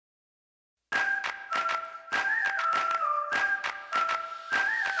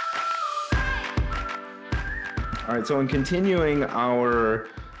All right, so in continuing our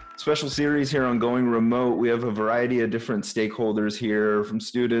special series here on Going Remote, we have a variety of different stakeholders here, from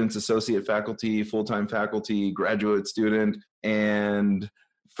students, associate faculty, full-time faculty, graduate student. And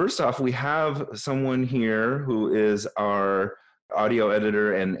first off, we have someone here who is our audio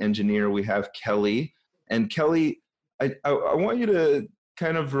editor and engineer. We have Kelly. And Kelly, I want you to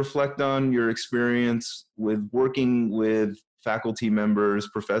kind of reflect on your experience with working with faculty members,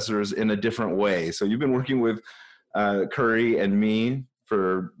 professors in a different way. So you've been working with Curry and me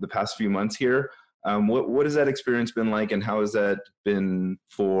for the past few months here. What has that experience been like, and how has that been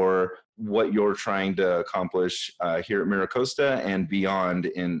for what you're trying to accomplish here at MiraCosta and beyond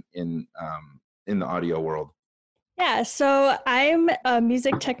in the audio world? Yeah, so I'm a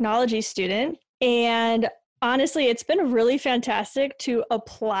music technology student, and honestly, it's been really fantastic to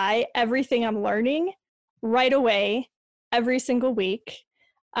apply everything I'm learning right away every single week.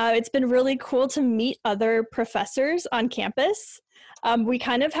 It's been really cool to meet other professors on campus. We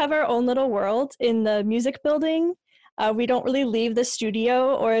kind of have our own little world in the music building. We don't really leave the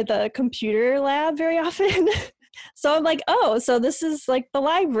studio or the computer lab very often. So I'm like, oh, so this is like the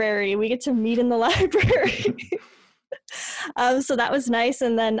library. We get to meet in the library. So that was nice.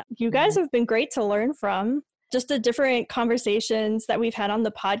 And then you guys have been great to learn from. Just the different conversations that we've had on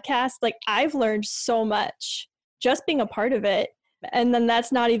the podcast. Like, I've learned so much just being a part of it. And then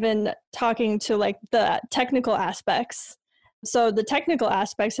that's not even talking to like the technical aspects. So the technical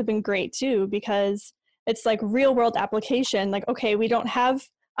aspects have been great too, because it's like real world application. Like, okay, we don't have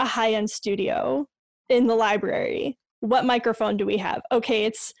a high-end studio in the library. What microphone do we have? Okay,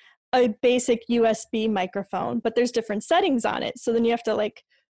 it's a basic USB microphone, but there's different settings on it. So then you have to like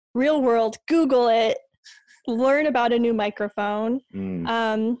real world Google it, learn about a new microphone.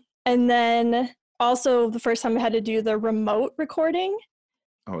 And then also the first time I had to do the remote recording.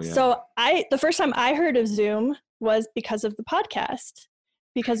 Oh yeah. So the first time I heard of Zoom was because of the podcast,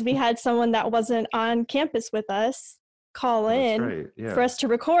 because we had someone that wasn't on campus with us call in for us to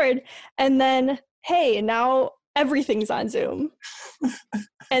record. And then, hey, now everything's on Zoom.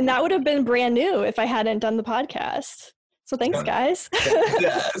 And that would have been brand new if I hadn't done the podcast. So thanks, guys.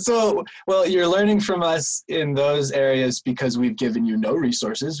 Yeah. So, well, you're learning from us in those areas because we've given you no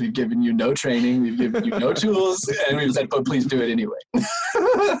resources, we've given you no training, we've given you no tools, and we've said, but please do it anyway.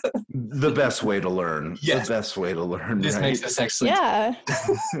 The best way to learn. Yes. The best way to learn. This makes us excellent. Yeah.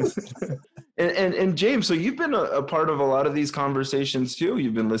 And James, so you've been a part of a lot of these conversations too.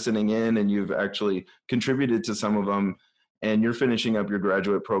 You've been listening in, and you've actually contributed to some of them. And you're finishing up your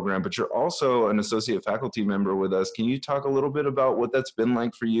graduate program, but you're also an associate faculty member with us. Can you talk a little bit about what that's been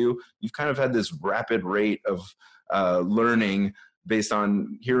like for you? You've kind of had this rapid rate of learning based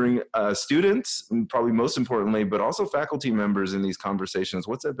on hearing students, and probably most importantly, but also faculty members in these conversations.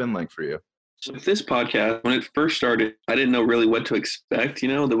 What's that been like for you? So with this podcast, when it first started, I didn't know really what to expect.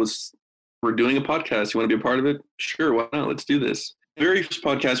 We're doing a podcast. You want to be a part of it? Sure, why not? Let's do this. The very first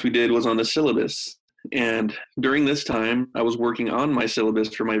podcast we did was on the syllabus. And during this time, I was working on my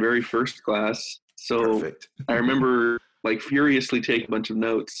syllabus for my very first class. So perfect. I remember like furiously taking a bunch of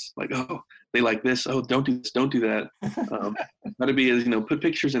notes, like, oh, they like this. Oh, don't do this. Don't do that. How to be as, put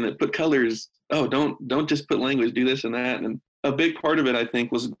pictures in it, put colors. Oh, don't just put language, do this and that. And a big part of it, I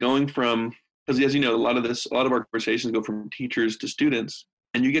think, was going from, because as you know, a lot of our conversations go from teachers to students,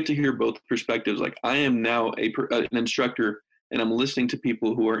 and you get to hear both perspectives. Like, I am now an instructor, and I'm listening to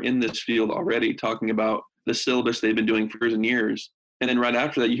people who are in this field already talking about the syllabus they've been doing for years and years. And then right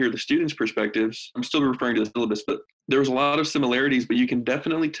after that, you hear the students' perspectives. I'm still referring to the syllabus, but there's a lot of similarities, but you can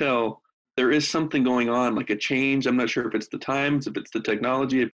definitely tell there is something going on, like a change. I'm not sure if it's the times, if it's the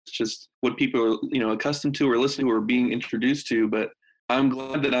technology, if it's just what people are, accustomed to or listening to or being introduced to. But I'm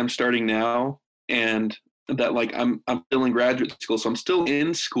glad that I'm starting now, and that like I'm still in graduate school. So I'm still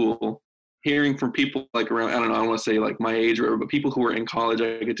in school, hearing from people like around, I don't want to say like my age or whatever, but people who are in college.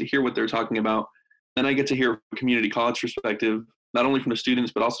 I get to hear what they're talking about. Then I get to hear a community college perspective, not only from the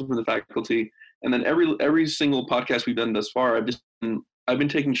students, but also from the faculty. And then every single podcast we've done thus far, I've been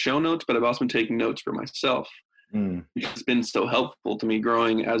taking show notes, but I've also been taking notes for myself. It's been so helpful to me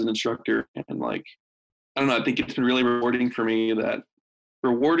growing as an instructor. And like, I don't know, I think it's been really rewarding for me, and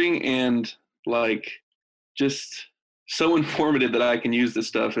like just so informative that I can use this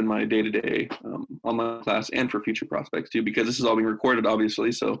stuff in my day-to-day online class and for future prospects too, because this is all being recorded,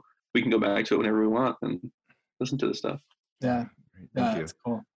 obviously, so we can go back to it whenever we want and listen to this stuff. Yeah, that's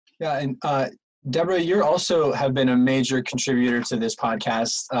cool. Yeah, and Deborah, you also have been a major contributor to this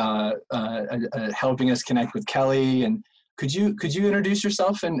podcast, helping us connect with Kelly. And could you introduce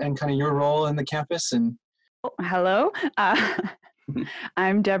yourself and kind of your role in the campus? And hello.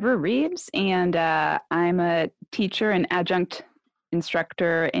 I'm Deborah Reeves, and I'm a teacher and adjunct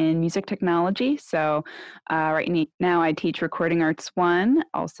instructor in music technology. So right now I teach Recording Arts 1,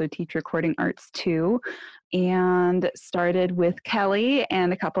 also teach Recording Arts 2, and started with Kelly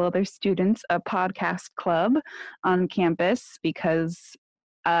and a couple other students a podcast club on campus because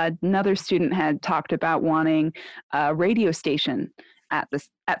another student had talked about wanting a radio station at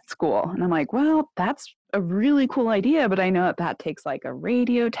school. And I'm like, well, that's a really cool idea, but I know that takes like a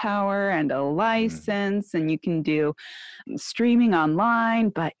radio tower and a license, and you can do streaming online,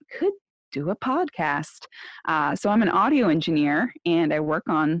 but could do a podcast. So I'm an audio engineer, and I've worked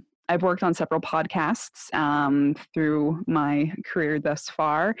on several podcasts through my career thus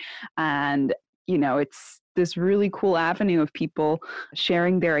far. And, it's this really cool avenue of people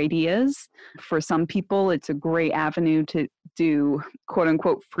sharing their ideas. For some people, it's a great avenue to do quote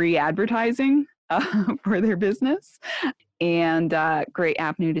unquote free advertising for their business, and great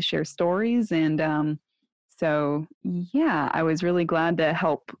avenue to share stories. And so, yeah, I was really glad to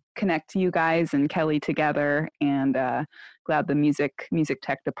help connect you guys and Kelly together, and glad the music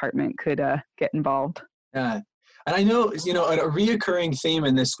tech department could get involved. Yeah. And I know, a reoccurring theme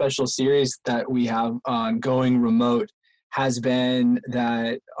in this special series that we have on Going Remote has been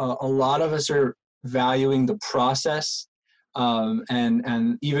that a lot of us are valuing the process.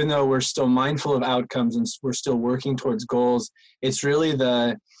 And even though we're still mindful of outcomes and we're still working towards goals, it's really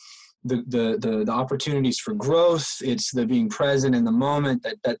the opportunities for growth. It's the being present in the moment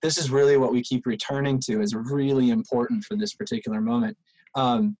that this is really what we keep returning to is really important for this particular moment.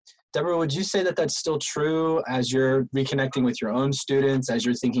 Deborah, would you say that that's still true as you're reconnecting with your own students, as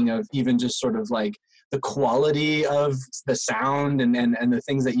you're thinking of even just sort of like the quality of the sound and the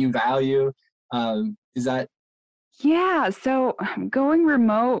things that you value? Is that? Yeah, so going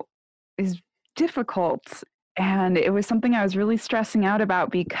remote is difficult. And it was something I was really stressing out about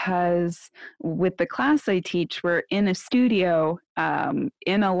because with the class I teach, we're in a studio,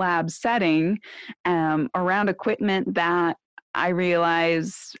 in a lab setting, around equipment that I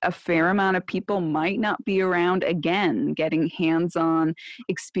realize a fair amount of people might not be around again, getting hands-on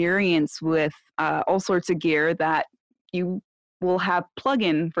experience with all sorts of gear that you will have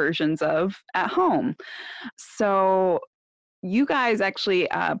plug-in versions of at home. So you guys actually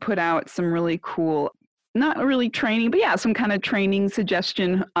put out some really cool, not really training, but yeah, some kind of training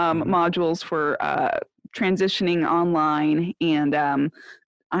suggestion modules for transitioning online. And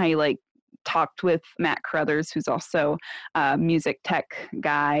I talked with Matt Carruthers, who's also a music tech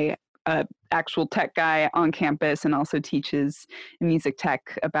guy, actual tech guy on campus, and also teaches music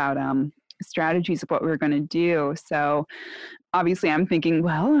tech about strategies of what we're going to do. So obviously I'm thinking,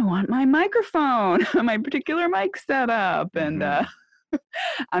 well, I want my microphone, my particular mic set up. And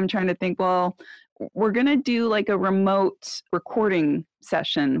I'm trying to think, well, we're going to do like a remote recording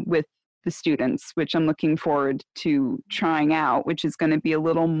session with the students, which I'm looking forward to trying out, which is going to be a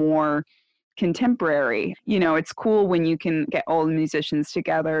little more contemporary. It's cool when you can get all the musicians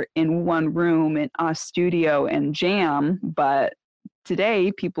together in one room in a studio and jam, but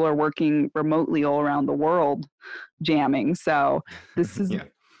today people are working remotely all around the world jamming. So this is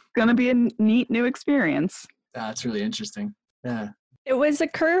going to be a neat new experience. That's really interesting. Yeah. It was a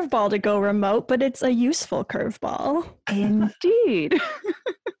curveball to go remote, but it's a useful curveball. Indeed.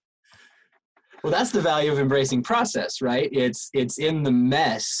 Well, that's the value of embracing process, right? It's in the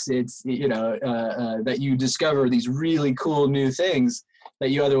mess. It's, that you discover these really cool new things that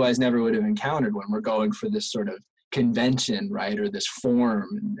you otherwise never would have encountered when we're going for this sort of convention, right? Or this form.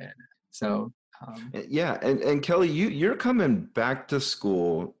 And so, yeah. And Kelly, you're coming back to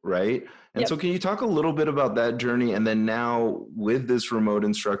school, right? And so can you talk a little bit about that journey? And then now with this remote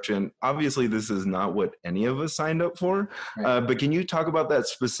instruction, obviously this is not what any of us signed up for, right. But can you talk about that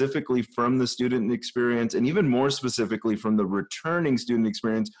specifically from the student experience and even more specifically from the returning student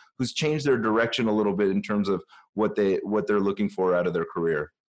experience who's changed their direction a little bit in terms of what they're looking for out of their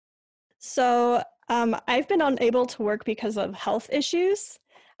career? So I've been unable to work because of health issues.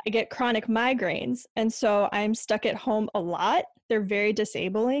 I get chronic migraines, and so I'm stuck at home a lot. They're very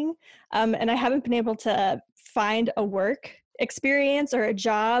disabling, and I haven't been able to find a work experience or a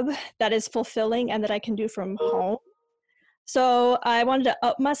job that is fulfilling and that I can do from home. So I wanted to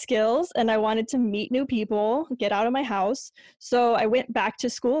up my skills, and I wanted to meet new people, get out of my house. So I went back to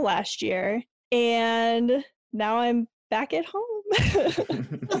school last year, and now I'm back at home.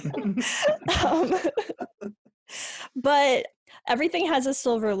 But everything has a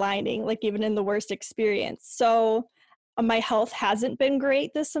silver lining, like even in the worst experience. So my health hasn't been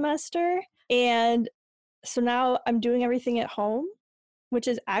great this semester. And so now I'm doing everything at home, which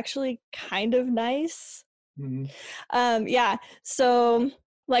is actually kind of nice. Yeah. So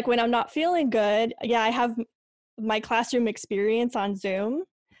like when I'm not feeling good, I have my classroom experience on Zoom,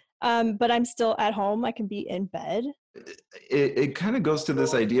 but I'm still at home. I can be in bed. It kind of goes to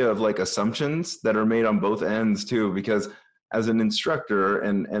this idea of like assumptions that are made on both ends too, because as an instructor,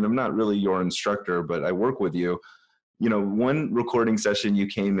 and I'm not really your instructor, but I work with you, one recording session you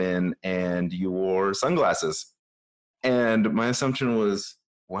came in and you wore sunglasses. And my assumption was,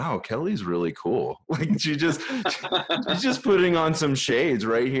 wow, Kelly's really cool. Like she's just putting on some shades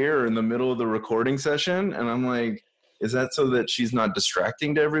right here in the middle of the recording session. And I'm like, is that so that she's not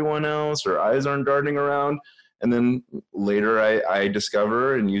distracting to everyone else? Her eyes aren't darting around? And then later I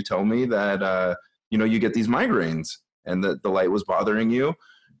discover, and you tell me that, you get these migraines and that the light was bothering you.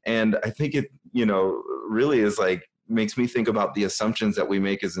 And I think it, really is like, makes me think about the assumptions that we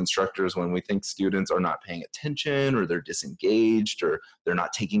make as instructors when we think students are not paying attention or they're disengaged or they're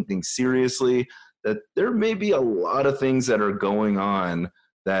not taking things seriously, that there may be a lot of things that are going on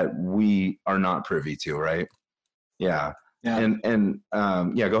that we are not privy to, right? Yeah. Yeah. And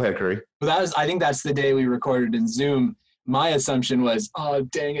go ahead, Curry. Well, I think that's the day we recorded in Zoom. My assumption was, oh,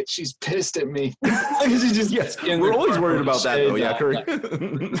 dang it, she's pissed at me. We're always worried about that, though. Yeah, Curry.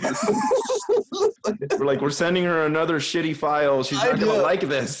 We're sending her another shitty file. She's not going to like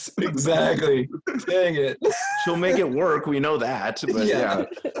this. Exactly. Dang it. She'll make it work. We know that. But yeah.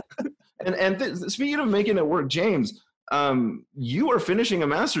 And speaking of making it work, James, you are finishing a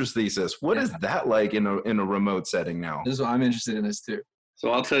master's thesis. What is that like in a remote setting now? This is what I'm interested in this too. So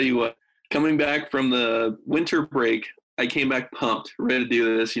I'll tell you what, coming back from the winter break, I came back pumped, ready to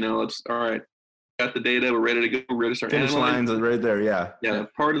do this. It's all right. Got the data. We're ready to go. We're ready to start analyzing. Finish lines right there. Yeah. Yeah.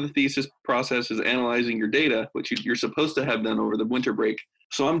 Part of the thesis process is analyzing your data, which you're supposed to have done over the winter break.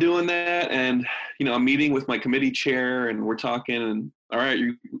 So I'm doing that, and I'm meeting with my committee chair, and we're talking. And all right,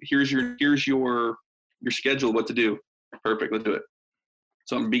 here's your schedule. What to do? Perfect. Let's do it.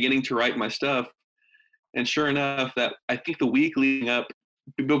 So I'm beginning to write my stuff, and sure enough, that I think the week leading up,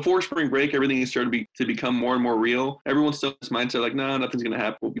 before spring break, everything started to become more and more real. Everyone's still in this mindset like, no, nothing's going to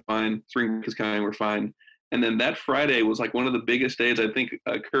happen. We'll be fine. Spring break is coming. We're fine. And then that Friday was like one of the biggest days. I think,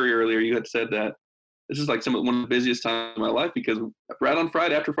 Curry, earlier, you had said that this is like one of the busiest times of my life, because right on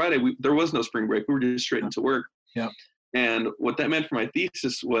Friday, after Friday, there was no spring break. We were just straight into work. Yeah. And what that meant for my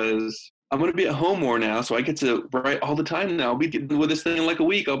thesis was, I'm going to be at home more now, so I get to write all the time now. I'll be getting with this thing in like a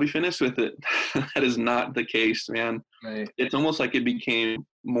week. I'll be finished with it. That is not the case, man. Right. It's almost like it became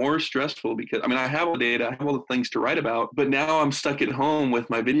more stressful because, I have all the data, I have all the things to write about, but now I'm stuck at home with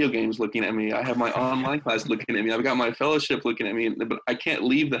my video games looking at me. I have my online class looking at me. I've got my fellowship looking at me, but I can't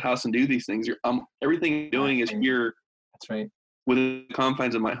leave the house and do these things. Everything I'm doing is here. That's right. Within the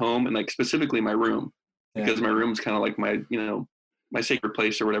confines of my home, and like specifically my room, because my room's kind of like my sacred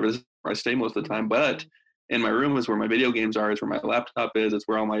place or whatever. This is where I stay most of the time. But in my room is where my video games are, is where my laptop is, it's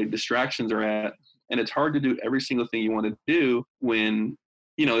where all my distractions are at. And it's hard to do every single thing you want to do when,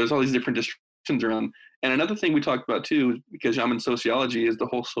 there's all these different distractions around. And another thing we talked about too, because I'm in sociology, is the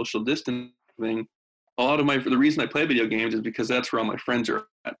whole social distance thing. A lot of the reason I play video games is because that's where all my friends are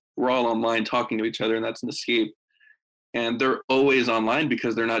at. We're all online talking to each other, and that's an escape. And they're always online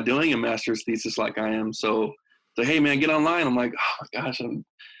because they're not doing a master's thesis like I am. So, hey man, get online. I'm like, oh my gosh,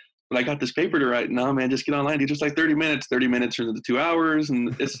 but I got this paper to write. No man, just get online. Do just like 30 minutes. 30 minutes turns into 2 hours,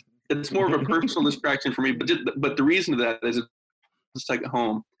 and it's more of a personal distraction for me. But the reason to that is it's like at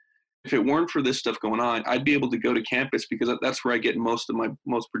home. If it weren't for this stuff going on, I'd be able to go to campus, because that's where I get most of my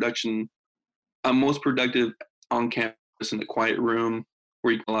production. I'm most productive on campus in the quiet room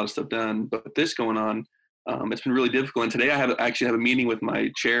where you get a lot of stuff done. But with this going on, it's been really difficult. And today I actually have a meeting with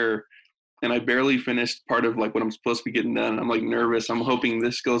my chair, and I barely finished part of like what I'm supposed to be getting done. I'm like nervous. I'm hoping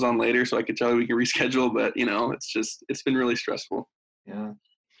this goes on later so I can tell you we can reschedule, but it's been really stressful. Yeah.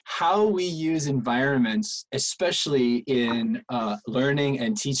 How we use environments, especially in learning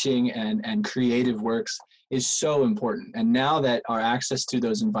and teaching and creative works, is so important. And now that our access to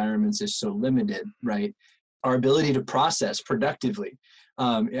those environments is so limited, right? Our ability to process productively.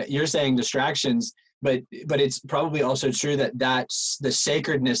 You're saying distractions, but it's probably also true that that's the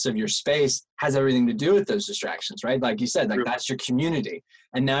sacredness of your space has everything to do with those distractions, right? Like you said, like that's your community.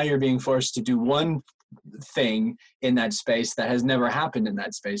 And now you're being forced to do one thing in that space that has never happened in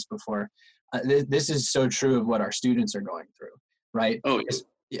that space before. This is so true of what our students are going through, right? Oh, yes.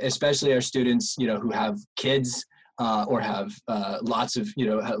 Especially our students, who have kids or have lots of,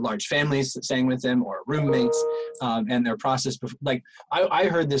 large families staying with them, or roommates, and their process. Like I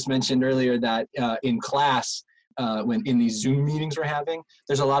heard this mentioned earlier that in class, when in these Zoom meetings we're having,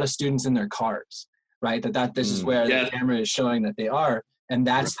 there's a lot of students in their cars, right? This is where the camera is showing that they are. And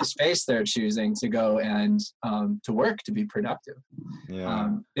that's the space they're choosing to go and to work, to be productive.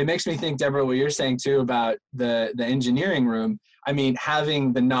 Yeah. It makes me think, Deborah, what you're saying too about the engineering room. I mean,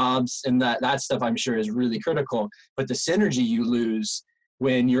 having the knobs and that stuff, I'm sure, is really critical. But the synergy you lose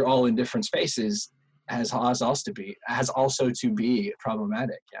when you're all in different spaces has also to be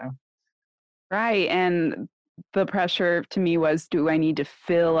problematic. Yeah. Right. And the pressure to me was, do I need to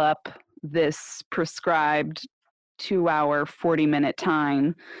fill up this prescribed 2-hour, 40-minute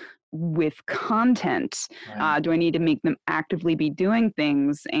time with content? Right. Do I need to make them actively be doing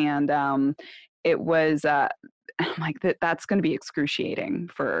things? And it was I'm like, that's going to be excruciating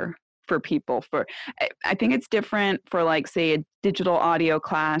for people. I think it's different for, like, say, a digital audio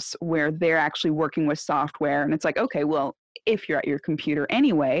class where they're actually working with software, and it's like, okay, well, if you're at your computer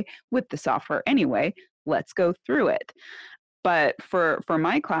anyway with the software anyway, let's go through it. But for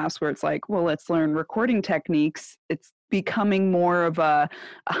my class, where it's like, well, let's learn recording techniques, it's becoming more of a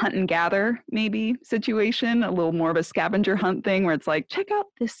hunt and gather maybe situation, a little more of a scavenger hunt thing, where it's like, check out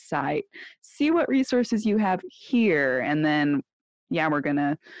this site, see what resources you have here, and then, yeah, we're going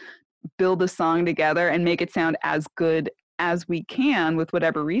to build a song together and make it sound as good as we can with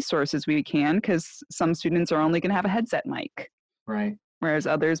whatever resources we can, because some students are only going to have a headset mic. Right. Whereas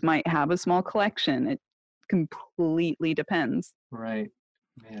others might have a small collection. It completely depends. Right.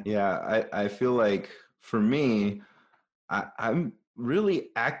 Man. Yeah, I feel like for me, I'm really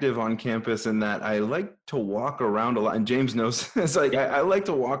active on campus in that I like to walk around a lot. And James knows this. Like, I like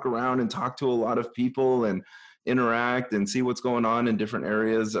to walk around and talk to a lot of people and interact and see what's going on in different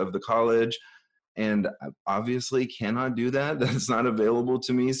areas of the college. And I obviously cannot do that. That's not available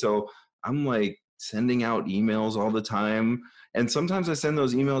to me. So I'm like sending out emails all the time. And sometimes I send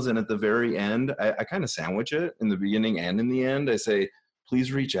those emails, and at the very end, I kind of sandwich it in the beginning and in the end. I say,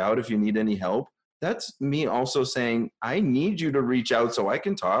 please reach out if you need any help. That's me also saying, I need you to reach out so I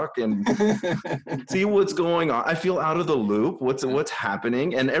can talk and see what's going on. I feel out of the loop. What's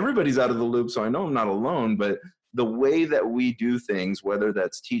happening? And everybody's out of the loop, so I know I'm not alone. But the way that we do things, whether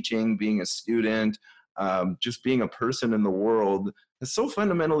that's teaching, being a student, just being a person in the world, has so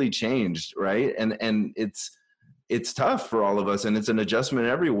fundamentally changed, right? And it's tough for all of us, and it's an adjustment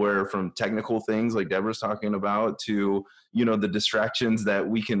everywhere, from technical things like Deborah's talking about to, the distractions that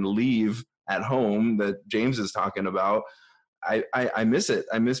we can leave at home that James is talking about. I miss it.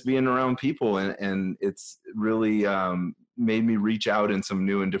 I miss being around people, and it's really made me reach out in some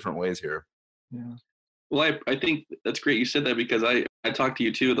new and different ways here. Yeah. Well, I think that's great you said that, because I talked to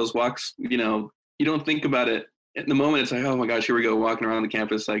you too. Those walks, you don't think about it. In the moment, it's like, oh my gosh, here we go, walking around the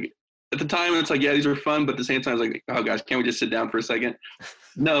campus. Like, at the time, it's like, yeah, these are fun, but at the same time, it's like, oh gosh, can't we just sit down for a second?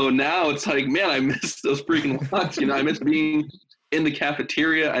 No, now it's like, man, I miss those freaking walks. I miss being in the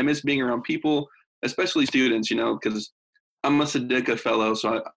cafeteria. I miss being around people, especially students, because I'm a Sedika fellow.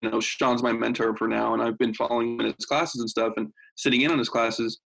 So, Sean's my mentor for now, and I've been following him in his classes and stuff and sitting in on his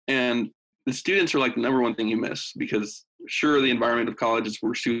classes. And the students are like the number one thing you miss, because sure, the environment of college is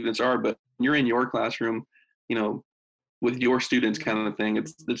where students are, but when you're in your classroom, with your students kind of thing,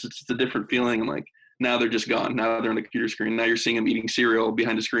 it's a different feeling. And like, now they're just gone. Now they're on the computer screen. Now you're seeing them eating cereal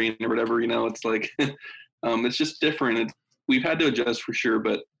behind a screen or whatever, it's like, it's just different. We've had to adjust for sure,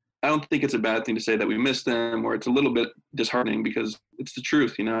 but I don't think it's a bad thing to say that we miss them, or it's a little bit disheartening, because it's the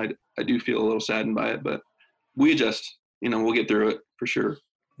truth. I do feel a little saddened by it, but we adjust, we'll get through it for sure.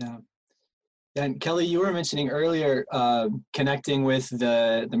 Yeah. And Kelly, you were mentioning earlier connecting with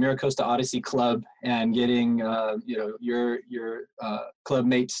the MiraCosta Odyssey Club and getting your club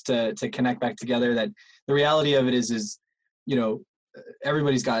mates to connect back together. That the reality of it is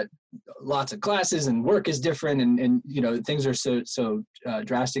everybody's got lots of classes and work is different, and things are so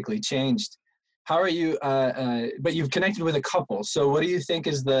drastically changed. How are you? But you've connected with a couple. So what do you think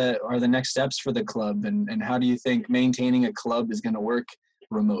are the next steps for the club, and how do you think maintaining a club is going to work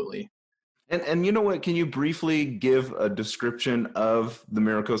remotely? And you know what? Can you briefly give a description of the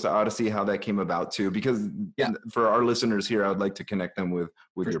MiraCosta Odyssey, how that came about too? Because for our listeners here, I would like to connect them with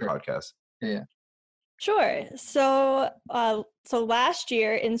your podcast. Yeah. Sure. So last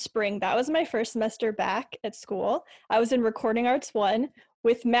year in spring, that was my first semester back at school. I was in Recording Arts 1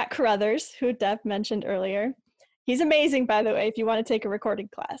 with Matt Carruthers, who Deb mentioned earlier. He's amazing, by the way, if you want to take a recording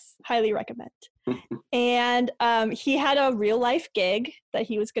class. Highly recommend. And he had a real life gig that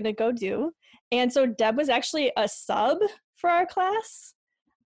he was going to go do. And so Deb was actually a sub for our class.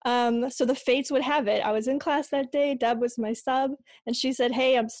 So the fates would have it. I was in class that day. Deb was my sub. And she said,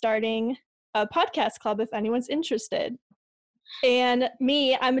 hey, I'm starting a podcast club if anyone's interested. And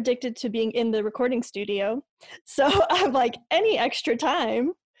me, I'm addicted to being in the recording studio. So I'm like, any extra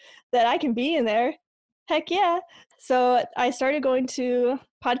time that I can be in there, Heck yeah. So I started going to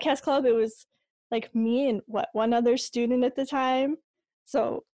podcast club. It was like me and one other student at the time.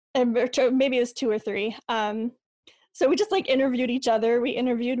 So and maybe it was 2 or 3. So we just like interviewed each other. We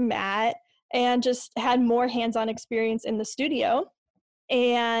interviewed Matt and just had more hands-on experience in the studio.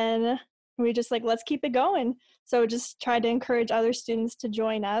 And we just like, let's keep it going. So just tried to encourage other students to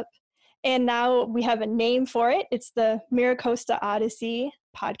join up. And now we have a name for it. It's the MiraCosta Odyssey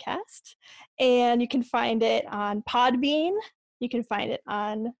podcast. And you can find it on Podbean. You can find it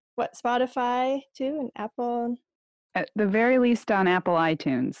on Spotify too, and Apple. At the very least on Apple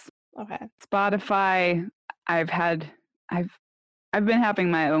iTunes. Okay. Spotify, I've been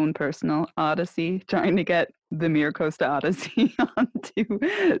having my own personal odyssey trying to get the MiraCosta Odyssey onto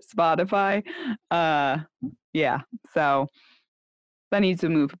Spotify. Yeah, so that needs to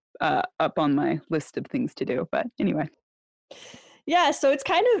move up on my list of things to do. But anyway. Yeah, so it's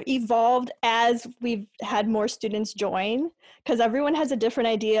kind of evolved as we've had more students join, because everyone has a different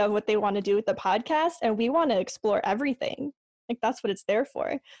idea of what they want to do with the podcast, and we want to explore everything. Like, that's what it's there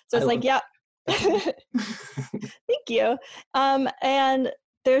for. So it's like, yeah. Thank you. And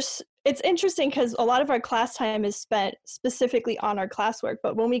it's interesting because a lot of our class time is spent specifically on our classwork,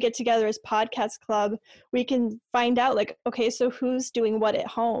 but when we get together as podcast club, we can find out like, okay, so who's doing what at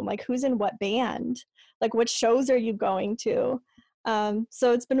home? Like, who's in what band? Like, what shows are you going to?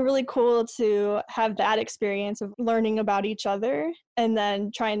 So it's been really cool to have that experience of learning about each other and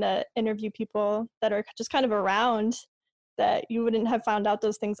then trying to interview people that are just kind of around that you wouldn't have found out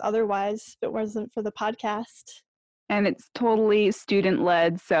those things otherwise if it wasn't for the podcast. And it's totally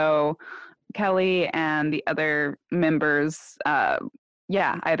student-led, so Kelly and the other members,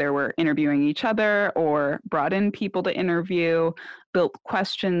 either were interviewing each other or brought in people to interview, built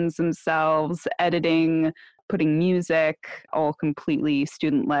questions themselves, editing, putting music, all completely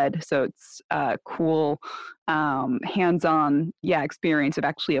student-led. So it's a cool hands-on experience of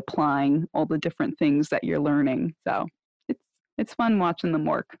actually applying all the different things that you're learning. So it's fun watching them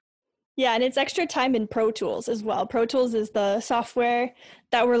work. Yeah, and it's extra time in Pro Tools as well. Pro Tools is the software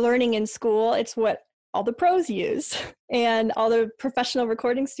that we're learning in school. It's what all the pros use and all the professional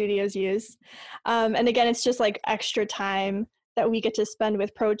recording studios use. And again, it's just like extra time that we get to spend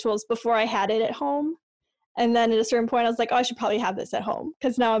with Pro Tools. Before I had it at home. And then at a certain point, I was like, oh, I should probably have this at home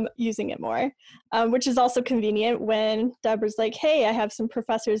because now I'm using it more, which is also convenient when Deborah's like, hey, I have some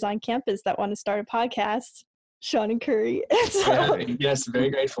professors on campus that want to start a podcast. Sean and Curry. Yes,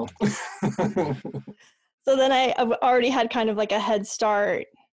 very grateful. So then I've already had kind of like a head start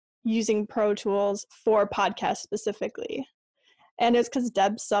using Pro Tools for podcasts specifically. And it's because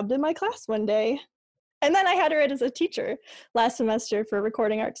Deb subbed in my class one day. And then I had her as a teacher last semester for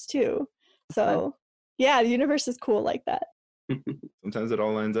recording arts too. So yeah, the universe is cool like that. Sometimes it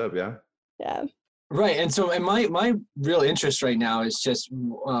all lines up, yeah. Yeah. Right. And so my real interest right now is just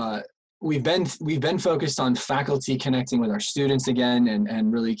we've been focused on faculty connecting with our students again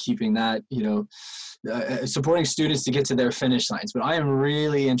and really keeping that, supporting students to get to their finish lines. But I am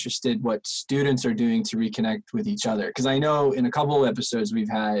really interested what students are doing to reconnect with each other. Because I know in a couple of episodes we've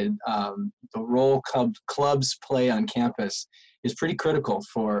had the role clubs play on campus is pretty critical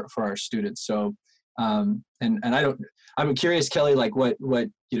for our students. So I'm curious, Kelly, like what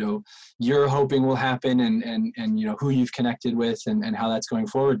you're hoping will happen and who you've connected with and how that's going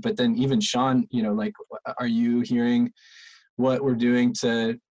forward. But then even Sean, like, are you hearing what we're doing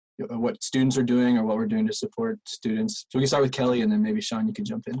what students are doing or what we're doing to support students? So we can start with Kelly and then maybe Sean, you can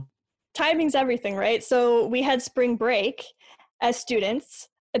jump in. Timing's everything, right? So we had spring break as students.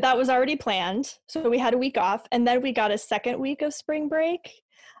 That was already planned. So we had a week off and then we got a second week of spring break.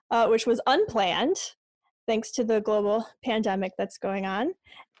 Which was unplanned, thanks to the global pandemic that's going on.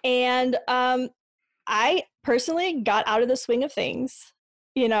 And I personally got out of the swing of things.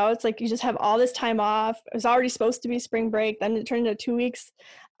 It's like you just have all this time off. It was already supposed to be spring break, then it turned into 2 weeks.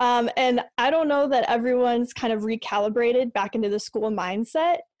 And I don't know that everyone's kind of recalibrated back into the school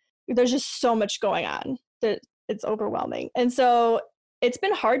mindset. There's just so much going on that it's overwhelming. And so it's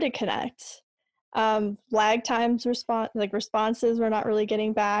been hard to connect. Lag times responses we're not really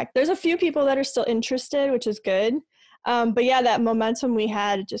getting back. There's a few people that are still interested, which is good. But yeah, that momentum we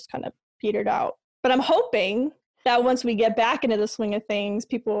had just kind of petered out. But I'm hoping that once we get back into the swing of things,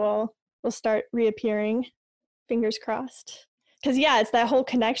 people will start reappearing. Fingers crossed. Because yeah, it's that whole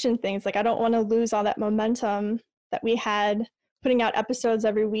connection thing. It's like I don't want to lose all that momentum that we had putting out episodes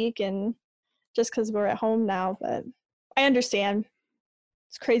every week and just because we're at home now. But I understand.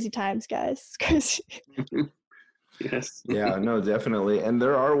 It's crazy times, guys. It's crazy. Yes. Yeah, no, definitely. And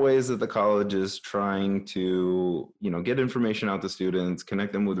there are ways that the college is trying to, get information out to students,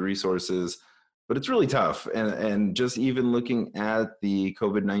 connect them with resources. but it's really tough. And just even looking at the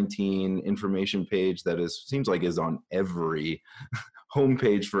COVID-19 information page that seems like is on every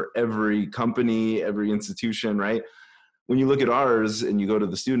homepage for every company, every institution, right? When you look at ours and you go to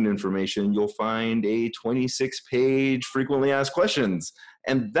the student information, you'll find a 26-page frequently asked questions.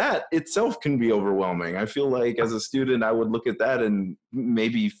 And that itself can be overwhelming. I feel like as a student, I would look at that and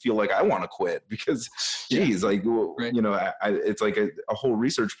maybe feel like I want to quit because, geez, like, Right. you know, it's like a whole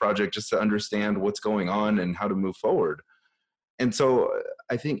research project just to understand what's going on and how to move forward. And so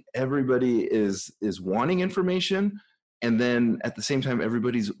I think everybody is wanting information. And then at the same time,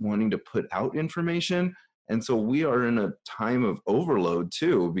 everybody's wanting to put out information. And so we are in a time of overload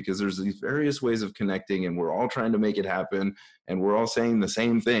too, because there's these various ways of connecting and we're all trying to make it happen. And we're all saying the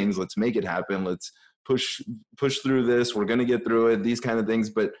same things. Let's make it happen. Let's push through this. We're going to get through it, these kind of things.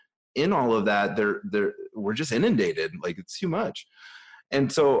 But in all of that, we're just inundated. Like, it's too much.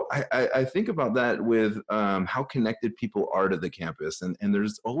 And so I think about that with how connected people are to the campus. And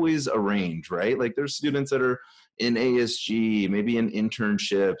there's always a range, right? Like, there's students that are in ASG, maybe in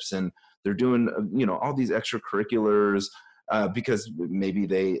internships, and they're doing, you know, all these extracurriculars because maybe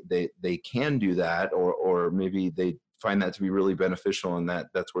they can do that, or maybe they find that to be really beneficial, and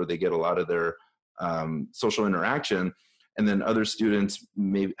that's where they get a lot of their social interaction. And then other students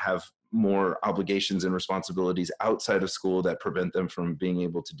may have more obligations and responsibilities outside of school that prevent them from being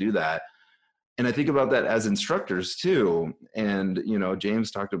able to do that. And I think about that as instructors too. And, you know,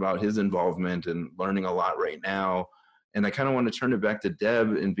 James talked about his involvement and learning a lot right now. And I kind of want to turn it back to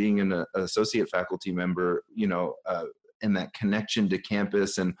Deb and being an associate faculty member, you know, and that connection to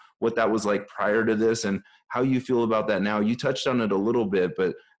campus and what that was like prior to this and how you feel about that now. You touched on it a little bit,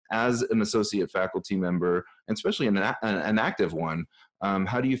 but as an associate faculty member, and especially an active one,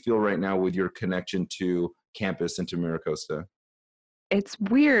 how do you feel right now with your connection to campus and to MiraCosta? It's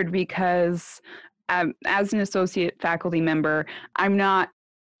weird because as an associate faculty member, I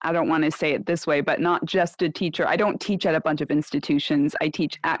don't want to say it this way, but not just a teacher. I don't teach at a bunch of institutions. I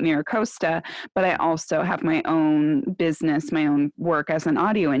teach at MiraCosta, but I also have my own business, my own work as an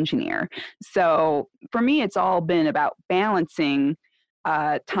audio engineer. So for me, it's all been about balancing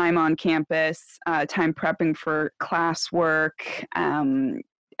time on campus, time prepping for classwork,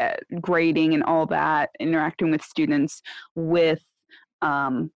 grading and all that, interacting with students, with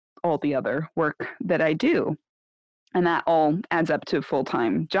all the other work that I do. And that all adds up to a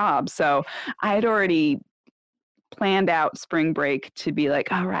full-time job. So I had already planned out spring break to be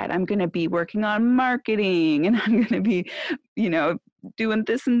like, all right, I'm going to be working on marketing and I'm going to be, you know, doing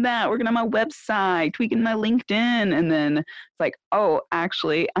this and that, working on my website, tweaking my LinkedIn. And then it's like, oh,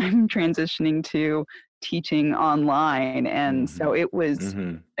 actually, I'm transitioning to teaching online. And so it was,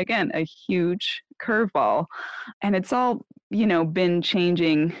 again, a huge curveball. And it's all, you know, been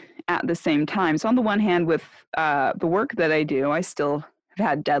changing at the same time. So on the one hand, with the work that I do, I still have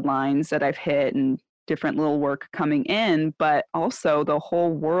had deadlines that I've hit and different little work coming in, but also the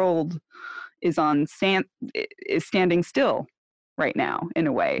whole world is standing still right now in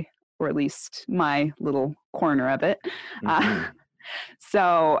a way, or at least my little corner of it.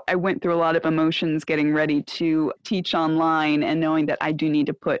 So I went through a lot of emotions getting ready to teach online and knowing that I do need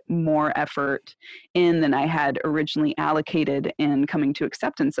to put more effort in than I had originally allocated, and coming to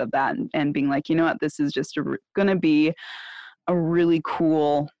acceptance of that and being like, you know what, this is just going to be a really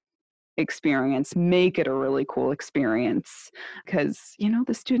cool experience. Make it a really cool experience, because, you know,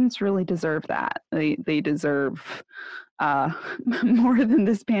 the students really deserve that. They deserve more than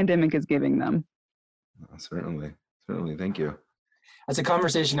this pandemic is giving them. Certainly. Thank you. That's a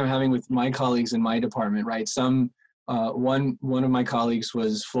conversation I'm having with my colleagues in my department, right? One of my colleagues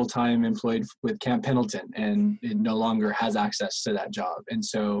was full-time employed with Camp Pendleton and it no longer has access to that job. And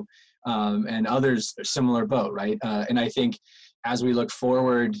so, and others are similar boat, right? And I think as we look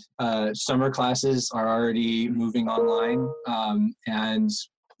forward, summer classes are already moving online, and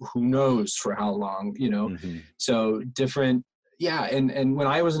who knows for how long, you know? So different, yeah. And when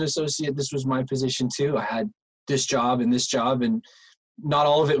I was an associate, this was my position too. I had this job, and not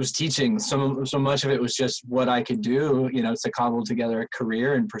all of it was teaching. So much of it was just what I could do, you know, to cobble together a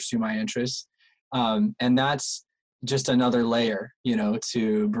career and pursue my interests. And that's just another layer, you know,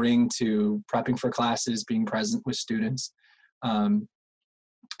 to bring to prepping for classes, being present with students. And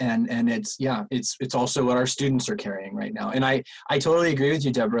it's also what our students are carrying right now. And I totally agree with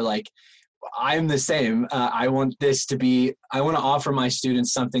you, Deborah. Like, I'm the same. I want to offer my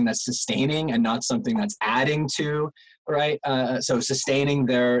students something that's sustaining and not something that's adding to, right? So sustaining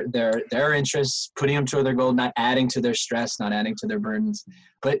their interests, putting them to their goal, not adding to their stress, not adding to their burdens.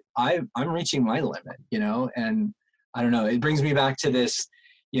 But I'm reaching my limit, you know, and I don't know, it brings me back to this,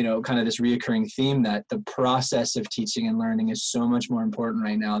 kind of this reoccurring theme that the process of teaching and learning is so much more important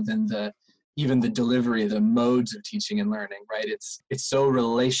right now than even the delivery, the modes of teaching and learning, right? It's so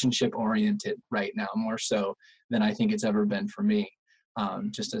relationship oriented right now, more so than I think it's ever been for me,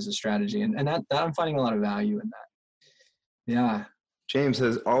 just as a strategy. And that I'm finding a lot of value in that. Yeah. James,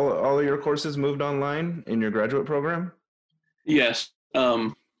 has all of your courses moved online in your graduate program? Yes,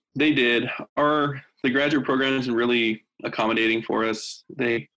 they did. The graduate program is really accommodating for us.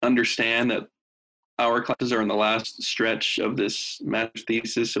 They understand that our classes are in the last stretch of this master's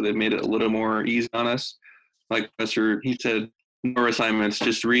thesis, so they've made it a little more easy on us. Like Professor, he said, no assignments,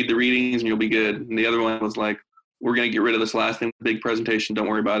 just read the readings and you'll be good. And the other one was like, we're going to get rid of this last thing, big presentation, don't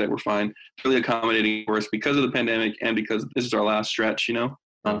worry about it, we're fine. It's really accommodating for us because of the pandemic and because this is our last stretch,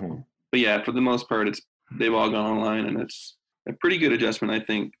 But yeah, for the most part, they've all gone online, and it's a pretty good adjustment, I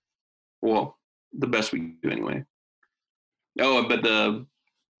think. Well, the best we can do anyway. Oh, but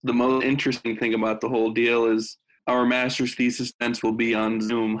the most interesting thing about the whole deal is our master's thesis defense will be on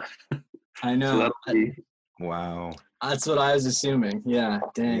Zoom. I know. So wow. That's what I was assuming. Yeah.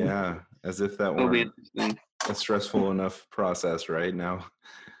 Dang. Yeah. As if that weren't a stressful enough process right now.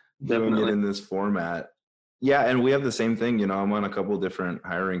 Doing it in this format. Yeah. And we have the same thing. I'm on a couple of different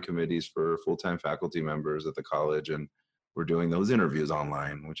hiring committees for full-time faculty members at the college, and we're doing those interviews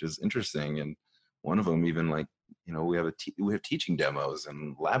online, which is interesting. And one of them even we have teaching demos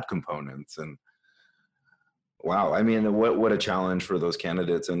and lab components, and wow, I mean, what a challenge for those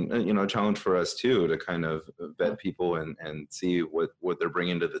candidates, and a challenge for us too, to kind of vet people and see what they're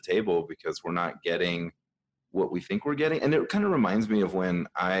bringing to the table, because we're not getting what we think we're getting. And it kind of reminds me of when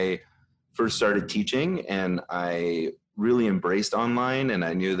I first started teaching and I really embraced online, and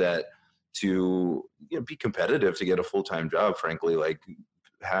I knew that to be competitive, to get a full-time job, frankly,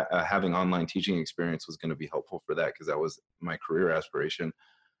 having online teaching experience was going to be helpful for that, because that was my career aspiration.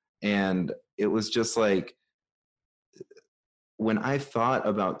 And it was just like, when I thought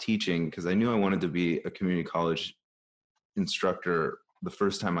about teaching, because I knew I wanted to be a community college instructor, the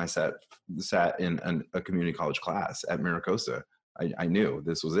first time I sat in a community college class at MiraCosta, I knew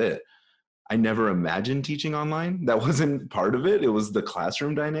this was it. I never imagined teaching online. That wasn't part of it. It was the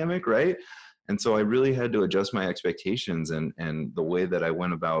classroom dynamic, right? And so I really had to adjust my expectations and the way that I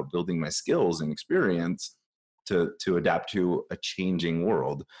went about building my skills and experience to adapt to a changing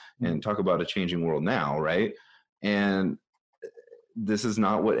world, and talk about a changing world now, right? And this is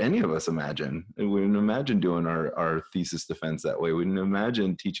not what any of us imagine. We didn't imagine doing our thesis defense that way. We didn't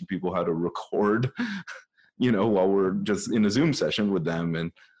imagine teaching people how to record, while we're just in a Zoom session with them.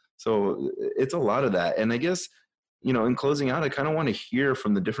 And so it's a lot of that. And I guess, in closing out, I kind of want to hear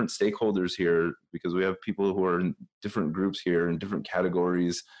from the different stakeholders here, because we have people who are in different groups here in different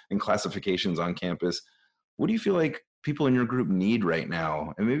categories and classifications on campus. What do you feel like people in your group need right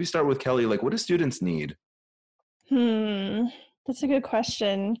now? And maybe start with Kelly, what do students need? That's a good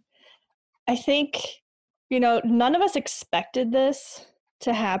question. I think, none of us expected this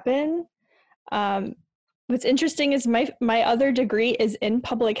to happen. What's interesting is my other degree is in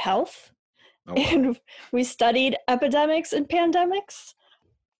public health. Oh, wow. And we studied epidemics and pandemics.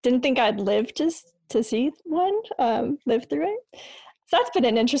 Didn't think I'd live to see one, live through it. So that's been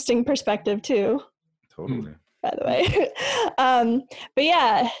an interesting perspective too. Totally. By the way. But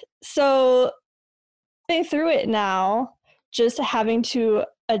yeah, so going through it now, just having to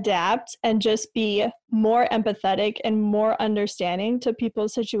adapt and just be more empathetic and more understanding to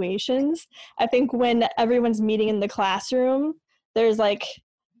people's situations. I think when everyone's meeting in the classroom, there's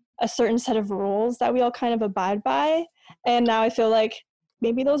a certain set of rules that we all kind of abide by. And now I feel like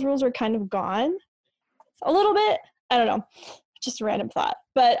maybe those rules are kind of gone a little bit. I don't know, just a random thought.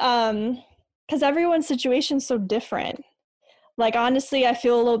 But because everyone's situation is so different. Honestly, I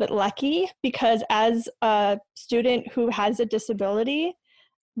feel a little bit lucky, because as a student who has a disability,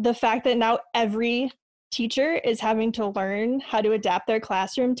 the fact that now every teacher is having to learn how to adapt their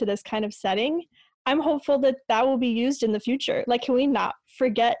classroom to this kind of setting, I'm hopeful that that will be used in the future. Can we not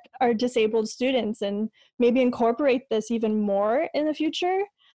forget our disabled students and maybe incorporate this even more in the future?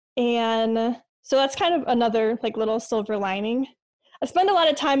 And so that's kind of another little silver lining. I spend a lot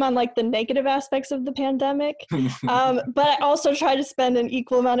of time on the negative aspects of the pandemic, but I also try to spend an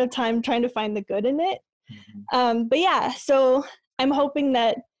equal amount of time trying to find the good in it. But yeah, so I'm hoping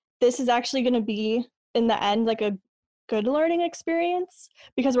that this is actually going to be, in the end, a good learning experience,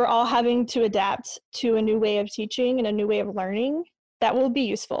 because we're all having to adapt to a new way of teaching and a new way of learning that will be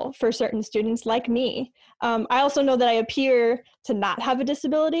useful for certain students like me. I also know that I appear to not have a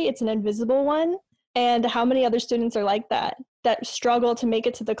disability. It's an invisible one. And how many other students are like that struggle to make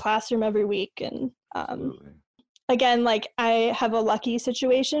it to the classroom every week. And again, like I have a lucky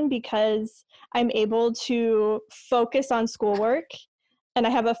situation because I'm able to focus on schoolwork, and I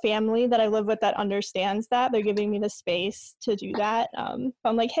have a family that I live with that understands that. They're giving me the space to do that. I'm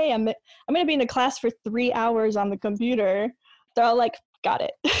like, hey, I'm going to be in a class for 3 hours on the computer. They're all like, got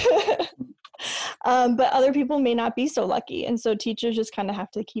it. But other people may not be so lucky. And so teachers just kind of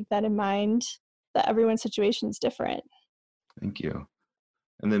have to keep that in mind, that everyone's situation is different. Thank you.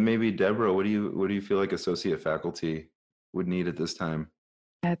 And then maybe Deborah, what do you feel like associate faculty would need at this time?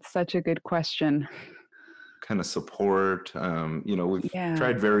 That's such a good question. Kind of support. We've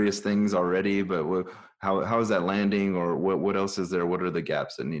tried various things already, but how is that landing, or what else is there? What are the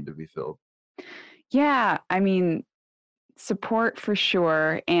gaps that need to be filled? Yeah, I mean, support for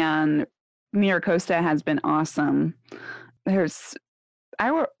sure. And MiraCosta has been awesome.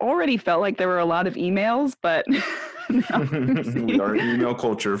 I already felt like there were a lot of emails, but we are email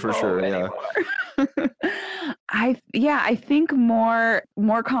culture for sure. Yeah. I think more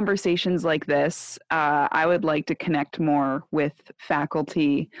conversations like this. I would like to connect more with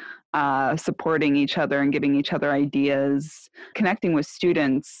faculty, supporting each other and giving each other ideas. Connecting with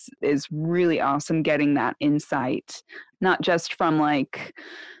students is really awesome, getting that insight, not just from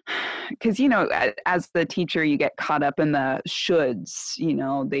because, as the teacher, you get caught up in the shoulds,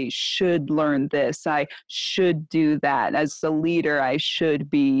 they should learn this. I should do that. As the leader, I should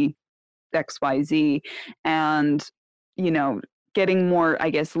be XYZ. And, getting more, I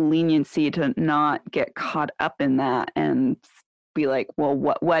guess, leniency to not get caught up in that and be like, well,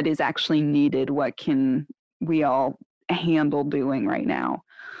 what is actually needed? What can we all handle doing right now?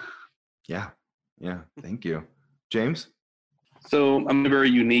 Yeah. Thank you. James? So I'm in a very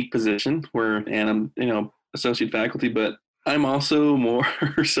unique position and I'm, associate faculty, but I'm also more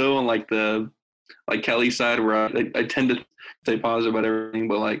so on Kelly's side, where I tend to stay positive about everything,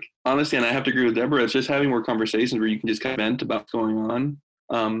 but honestly, and I have to agree with Deborah, it's just having more conversations where you can just kind of vent about what's going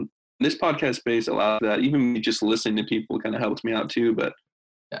on. This podcast space allows that. Even me just listening to people kind of helps me out too. But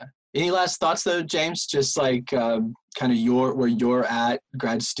yeah. Any last thoughts though, James? Just kind of where you're at,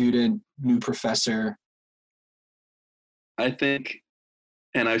 grad student, new professor. I think,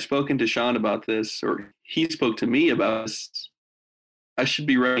 and I've spoken to Sean about this, or he spoke to me about this, I should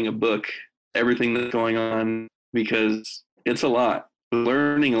be writing a book, everything that's going on, because it's a lot.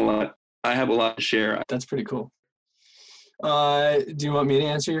 Learning a lot. I have a lot to share. That's pretty cool. Do you want me to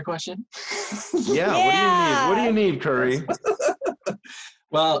answer your question? Yeah. What do you need, Curry?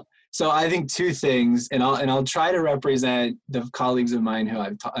 Well, so I think two things, and I'll try to represent the colleagues of mine who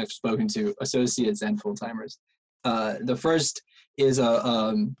I've spoken to, associates and full-timers. The first is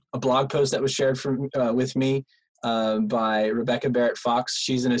a blog post that was shared with me by Rebecca Barrett Fox.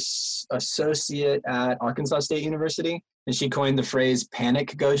 She's an associate at Arkansas State University, and she coined the phrase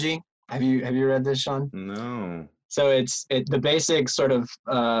 "panic goji." Have you read this, Sean? No. So the basic sort of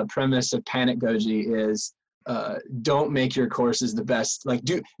premise of panic goji is don't make your courses the best.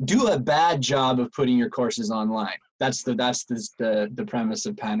 Do a bad job of putting your courses online. That's the premise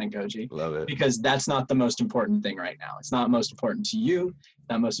of panic goji. Love it. Because that's not the most important thing right now. It's not most important to you.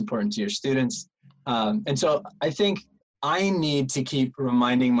 Not most important to your students. And so I think I need to keep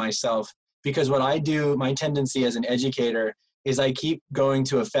reminding myself, because what I do, my tendency as an educator, is I keep going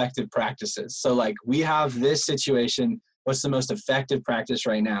to effective practices. So we have this situation, what's the most effective practice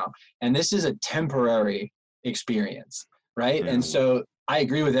right now? And this is a temporary experience, right? Yeah. And so I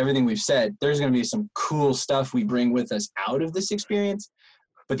agree with everything we've said. There's going to be some cool stuff we bring with us out of this experience,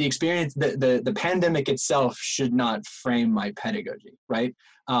 but the experience, the pandemic itself should not frame my pedagogy, right?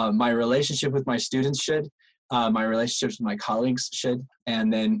 My relationship with my students should, my relationships with my colleagues should,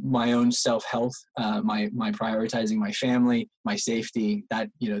 and then my own self-health, my prioritizing my family, my safety, that,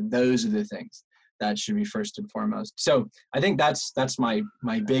 those are the things that should be first and foremost. So I think that's my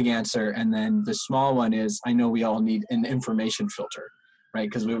big answer. And then the small one is, I know we all need an information filter, right?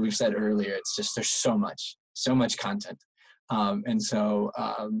 Because what we've said earlier, it's just, there's so much content. And so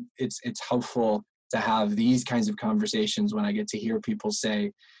it's helpful to have these kinds of conversations when I get to hear people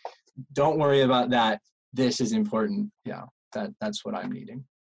say, don't worry about that. This is important. Yeah, that's what I'm needing.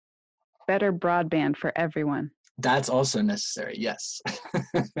 Better broadband for everyone. That's also necessary. Yes.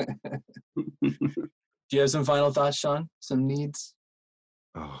 Do you have some final thoughts, Sean? Some needs?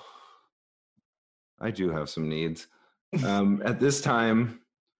 Oh, I do have some needs. At this time,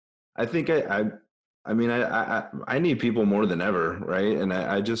 I think I need people more than ever, right? And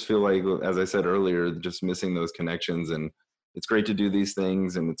I just feel like, as I said earlier, just missing those connections. And it's great to do these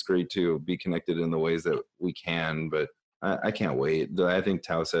things, and it's great to be connected in the ways that we can, but I can't wait. I think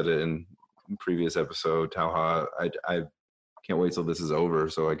Tao said it in previous episode, Tao Ha, I can't wait till this is over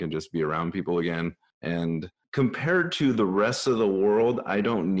so I can just be around people again. And compared to the rest of the world, I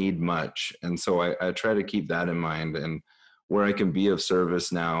don't need much. And so I try to keep that in mind, and where I can be of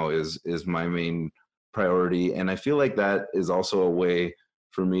service now is my main priority. And I feel like that is also a way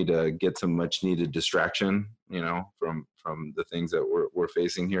for me to get some much needed distraction, from the things that we're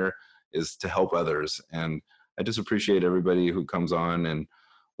facing here, is to help others. And I just appreciate everybody who comes on and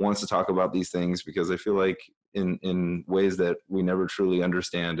wants to talk about these things, because I feel like in ways that we never truly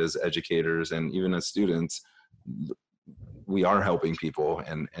understand as educators and even as students, we are helping people,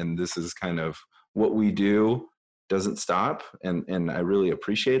 and this is kind of what we do. Doesn't stop, and I really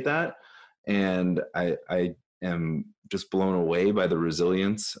appreciate that. And I am just blown away by the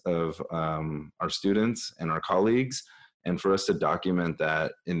resilience of our students and our colleagues, and for us to document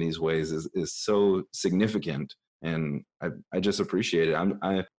that in these ways is so significant. And I just appreciate it.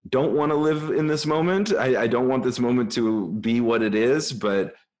 I don't want to live in this moment. I don't want this moment to be what it is,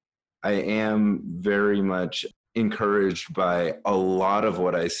 but I am very much encouraged by a lot of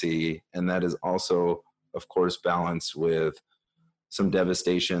what I see. And that is also, of course, balanced with some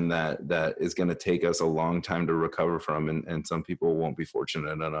devastation that is going to take us a long time to recover from. And some people won't be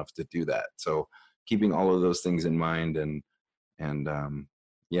fortunate enough to do that. So keeping all of those things in mind, and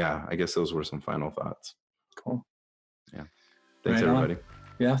I guess those were some final thoughts. Cool. Yeah. Thanks, right everybody.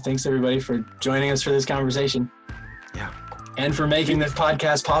 Yeah. Thanks, everybody, for joining us for this conversation. Yeah. And for making this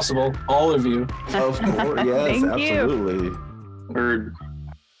podcast possible, all of you. Of course. Yes, Thank absolutely. Word.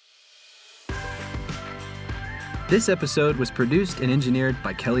 This episode was produced and engineered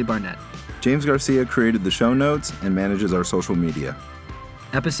by Kelly Barnett. James Garcia created the show notes and manages our social media.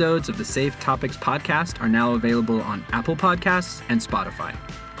 Episodes of the Safe Topics podcast are now available on Apple Podcasts and Spotify.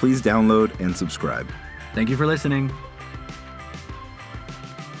 Please download and subscribe. Thank you for listening.